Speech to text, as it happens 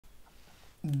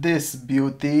This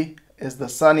beauty is the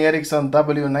Sony Ericsson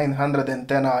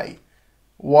W910i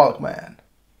Walkman.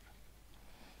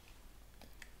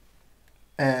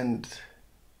 And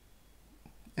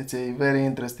it's a very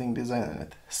interesting design on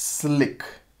it. Slick.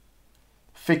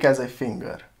 Thick as a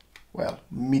finger. Well,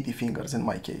 meaty fingers in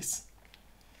my case.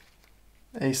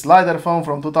 A slider phone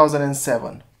from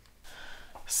 2007.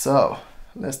 So,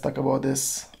 let's talk about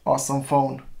this awesome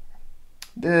phone.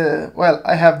 Well,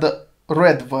 I have the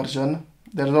red version.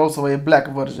 There's also a black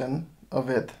version of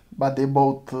it, but they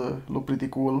both look pretty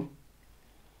cool.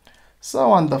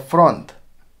 So on the front,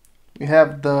 we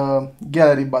have the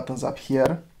gallery buttons up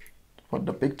here for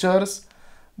the pictures.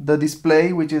 The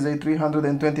display, which is a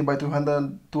 320 by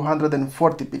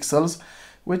 240 pixels,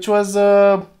 which was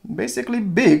basically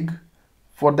big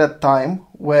for that time,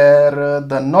 where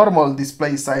the normal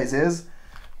display sizes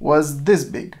was this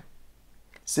big.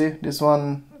 See, this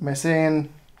one, am I saying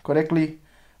correctly?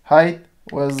 Height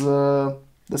was the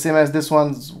same as this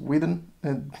one's width,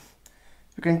 and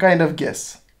you can kind of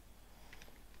guess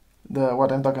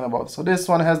what I'm talking about. So this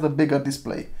one has the bigger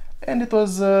display, and it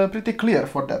was pretty clear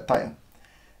for that time.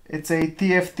 It's a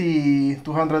TFT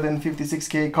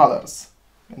 256K colors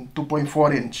and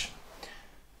 2.4 inch,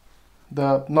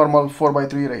 the normal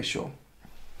 4:3 ratio.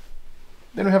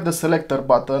 Then we have the selector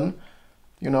button,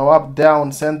 you know, up,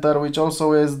 down, center, which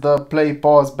also is the play,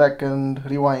 pause, back and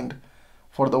rewind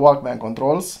for the Walkman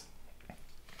controls.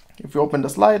 If you open the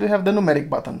slide, we have the numeric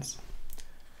buttons.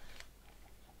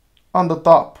 On the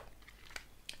top,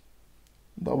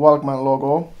 the Walkman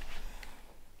logo,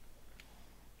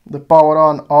 the power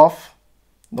on off,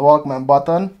 the Walkman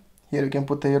button. Here you can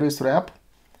put a wrist wrap.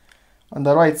 On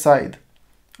the right side,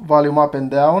 volume up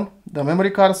and down, the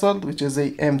memory card slot, which is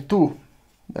a M2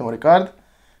 memory card,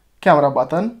 camera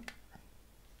button.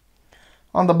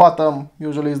 On the bottom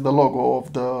usually is the logo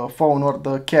of the phone or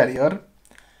the carrier.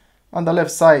 On the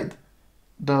left side,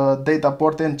 the data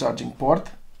port and charging port.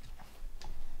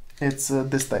 It's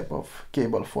this type of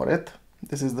cable for it.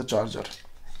 This is the charger.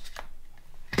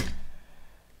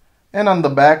 And on the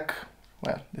back,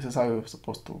 well, this is how you're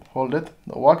supposed to hold it.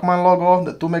 The Walkman logo,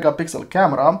 the 2 megapixel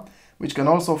camera, which can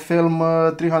also film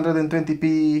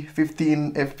 320p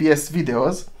 15 fps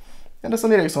videos, and the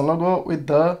Sony Ericsson logo with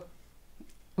the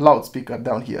loudspeaker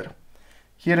down here.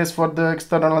 Here is for the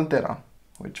external antenna,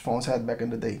 which phones had back in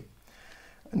the day.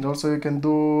 And also you can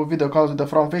do video calls with the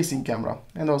front-facing camera.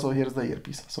 And also here's the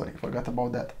earpiece. Sorry, forgot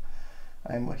about that.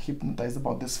 I'm hypnotized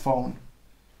about this phone.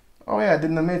 Oh yeah, I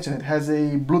didn't mention it has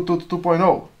a Bluetooth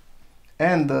 2.0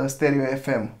 and stereo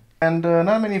FM. And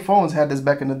not many phones had this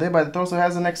back in the day, but it also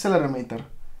has an accelerometer.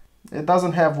 It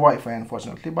doesn't have Wi-Fi,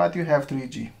 unfortunately, but you have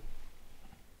 3G.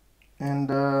 And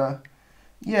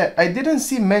yeah, I didn't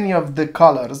see many of the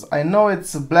colors. I know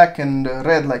it's black and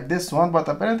red like this one, but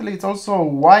apparently it's also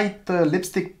white,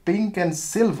 lipstick pink and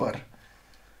silver.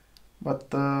 But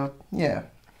yeah,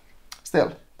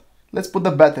 still, let's put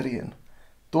the battery in.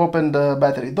 To open the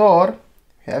battery door,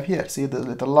 we have here, see the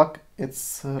little lock?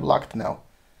 It's locked now.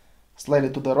 Slide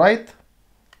it to the right,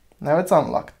 now it's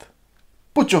unlocked.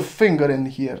 Put your finger in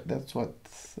here, that's what,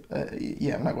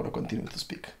 yeah, I'm not going to continue to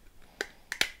speak.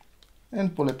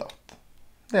 And pull it out.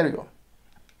 There you go.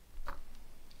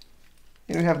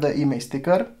 Here we have the image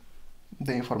sticker,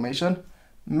 the information,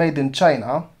 made in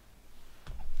China.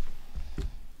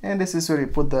 And this is where you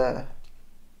put the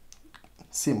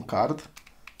SIM card,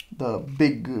 the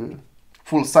big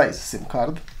full-size SIM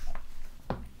card.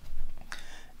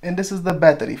 And this is the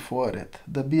battery for it,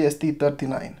 the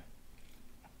BST39.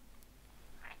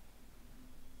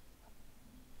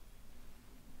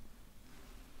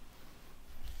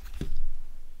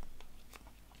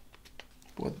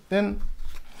 Put in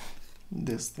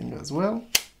this thing as well,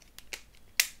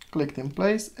 clicked in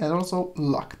place and also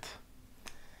locked.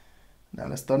 Now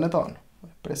let's turn it on by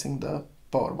pressing the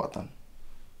power button.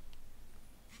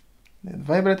 It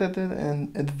vibrated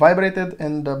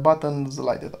and the buttons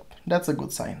lighted up. That's a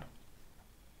good sign.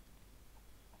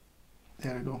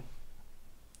 There you go.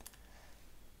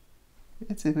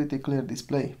 It's a pretty clear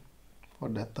display for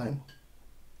that time.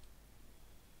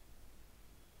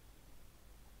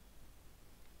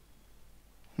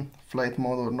 Flight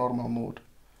mode or normal mode.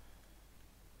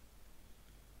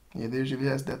 It usually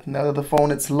has that. Now that the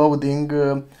phone is loading,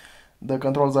 the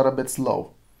controls are a bit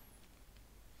slow.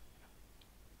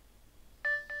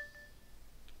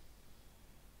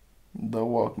 The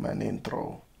Walkman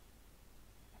intro.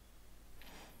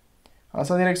 On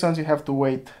Sony Ericsson you have to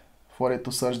wait for it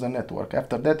to search the network.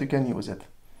 After that you can use it.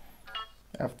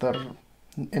 After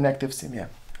inactive SIM, yeah.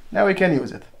 Now we can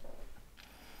use it.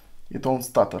 It won't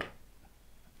stutter.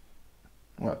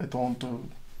 Well, it won't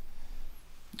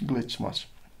glitch much.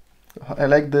 I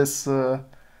like this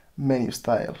menu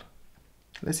style.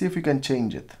 Let's see if we can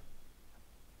change it.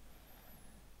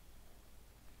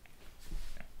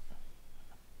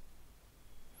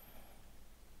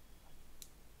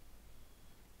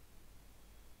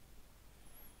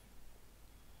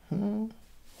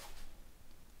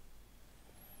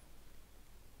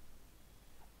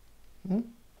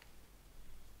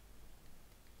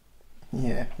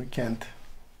 Yeah, we can't.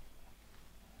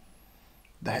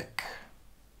 The heck.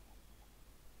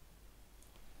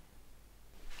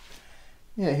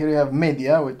 Yeah, here you have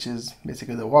media, which is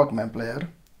basically the Walkman player.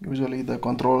 Usually the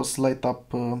controls light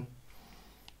up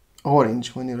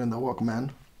orange when you're in the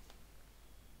Walkman.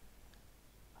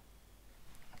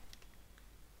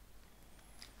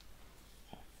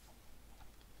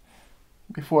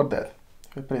 Before that,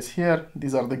 if I press here,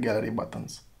 these are the gallery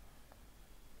buttons.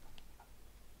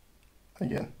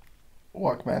 Again,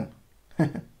 Walkman. I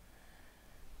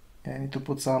need to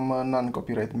put some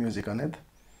non-copyright music on it.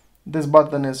 This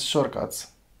button is shortcuts.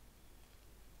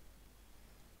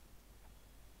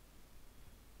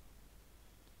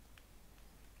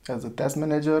 As a task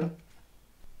manager.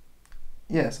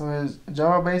 Yeah, so it's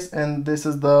Java based, and this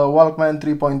is the Walkman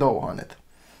 3.0 on it.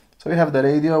 So we have the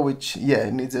radio, which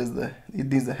it needs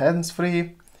the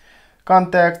hands-free,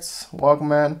 contacts,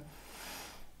 Walkman,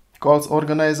 calls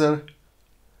organizer,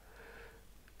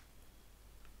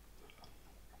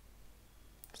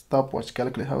 stopwatch,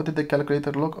 calculator. How did the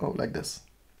calculator look? Oh, like this.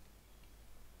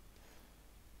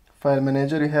 File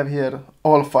manager, you have here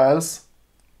all files,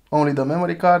 only the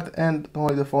memory card and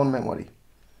only the phone memory.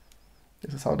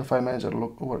 This is how the file manager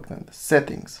works. And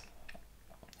settings.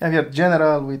 You have here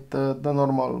general with the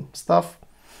normal stuff,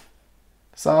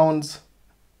 sounds.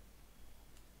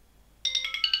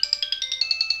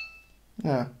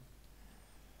 Yeah.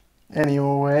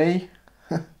 Anyway,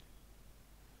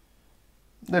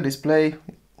 the display,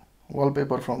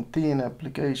 wallpaper from teen,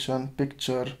 application,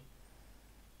 picture,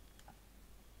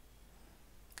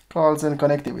 calls and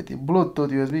connectivity,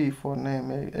 Bluetooth, USB, phone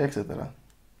name, etc.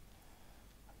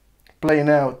 Play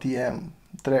now, TM,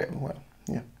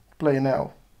 play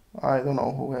now. I don't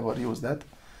know whoever used that.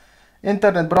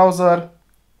 Internet browser,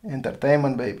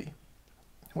 entertainment, baby.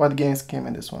 What games came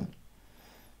in this one?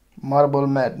 Marble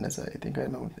Madness, I think I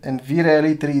know it. And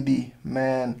Virelli 3D,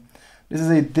 man, this is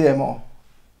a demo,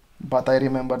 but I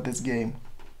remember this game.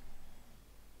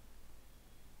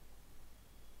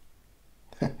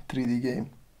 3D game.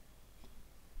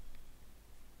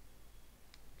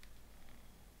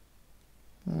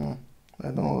 I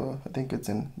don't know, I think it's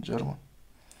in German.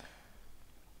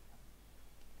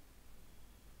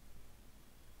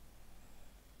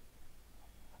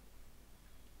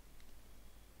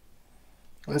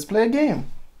 Let's play a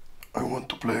game. I want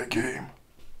to play a game.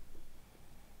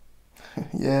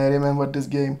 Yeah, I remember this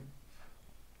game.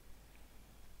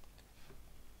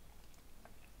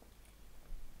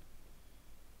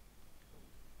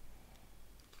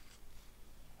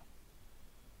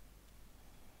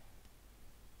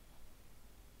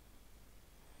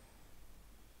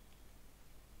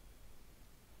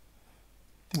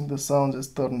 I think the sound is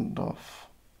turned off.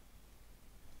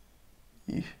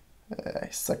 I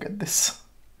suck at this.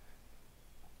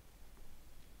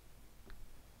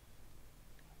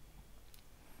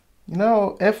 You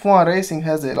know, F1 racing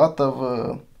has a lot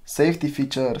of safety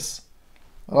features,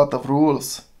 a lot of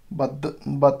rules,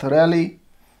 but rally,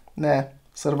 nah,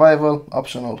 survival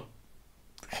optional.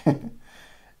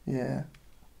 Yeah.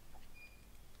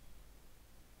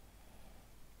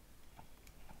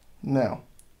 Now,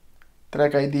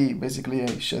 track ID, basically a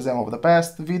Shazam of the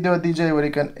past. Video DJ, where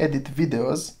you can edit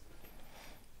videos.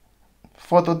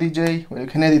 Photo DJ, where you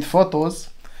can edit photos.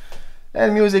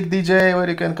 And music DJ, where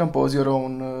you can compose your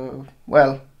own,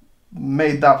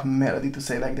 made up melody, to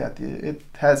say like that. It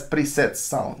has preset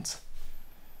sounds.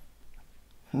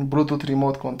 Bluetooth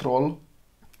remote control.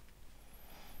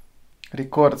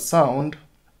 Record sound.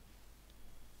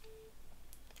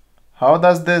 How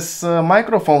does this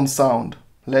microphone sound?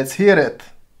 Let's hear it.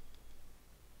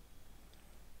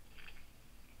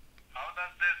 How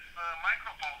does this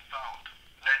microphone sound?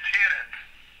 Let's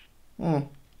hear it.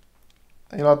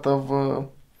 A lot of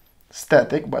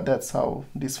static, but that's how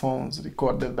these phones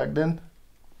recorded back then.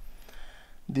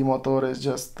 The motor is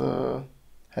just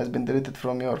has been deleted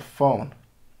from your phone.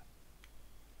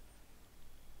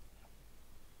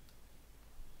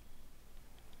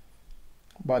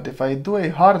 But if I do a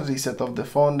hard reset of the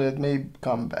phone, it may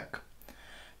come back.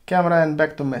 Camera and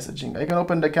back to messaging. I can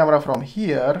open the camera from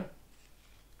here,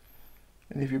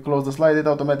 and if you close the slide, it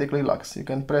automatically locks. You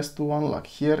can press to unlock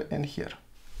here and here.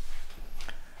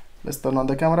 Let's turn on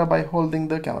the camera by holding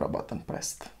the camera button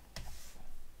pressed.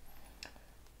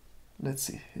 let's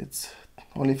see, it's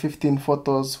only 15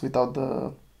 photos without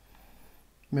the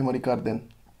memory card in.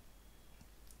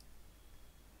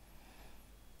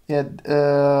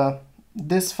 Yeah,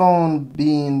 this phone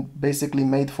being basically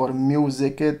made for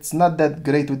music, it's not that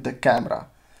great with the camera.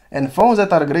 And phones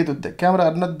that are great with the camera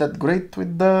are not that great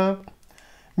with the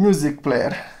music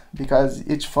player, because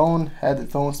each phone had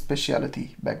its own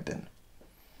speciality back then.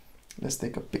 Let's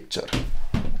take a picture.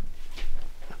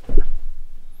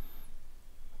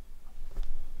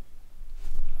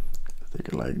 Take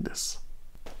it like this.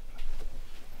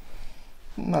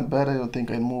 Not bad, I don't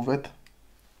think I move it.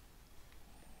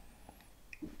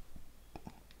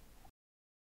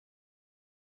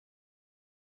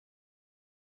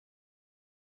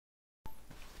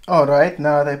 Alright,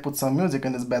 now that I put some music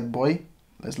in this bad boy,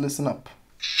 let's listen up.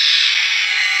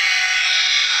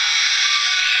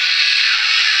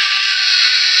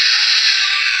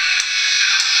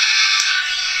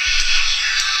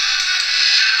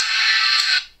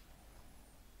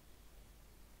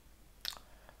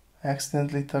 I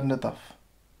accidentally turned it off.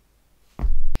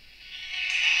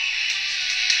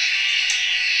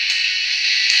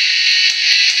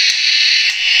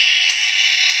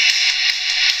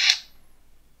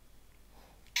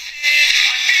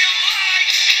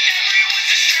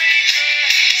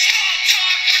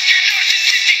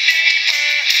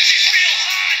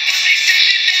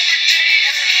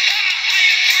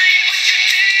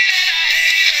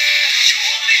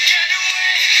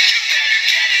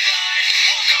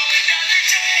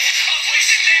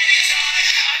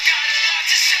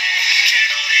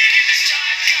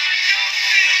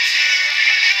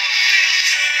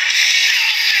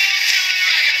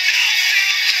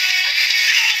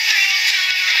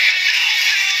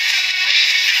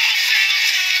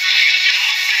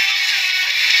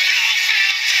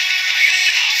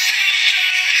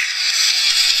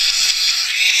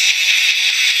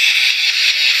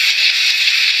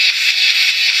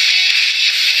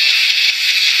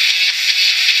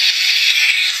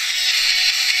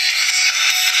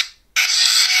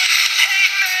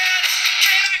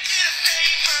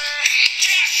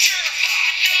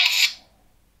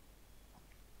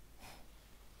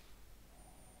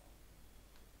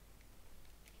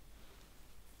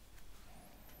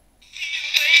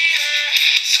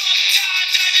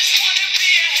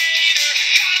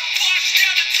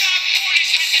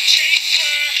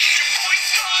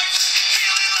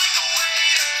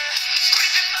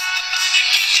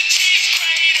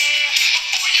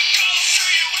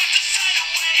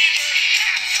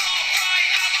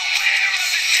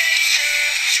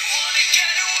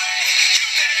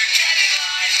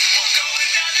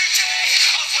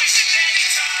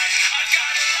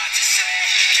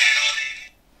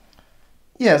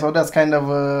 Yeah, so that's kind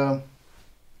of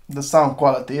the sound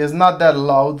quality. It's not that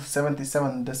loud,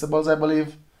 77 decibels I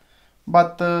believe,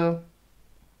 but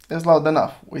it's loud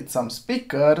enough. With some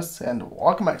speakers and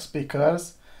Walkman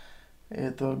speakers,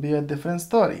 it will be a different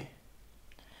story.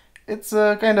 It's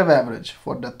kind of average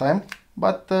for that time,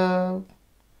 but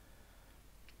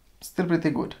still pretty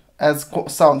good. As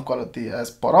sound quality, as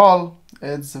per all,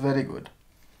 it's very good.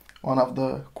 One of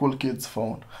the cool kids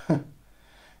phone.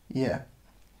 Yeah.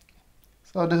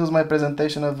 So this is my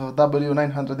presentation of the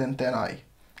W910i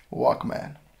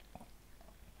Walkman.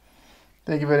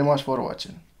 Thank you very much for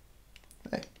watching.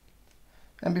 Hey.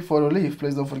 And before you leave,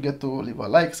 please don't forget to leave a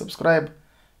like, subscribe,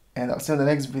 and I'll see you in the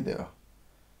next video.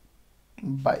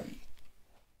 Bye.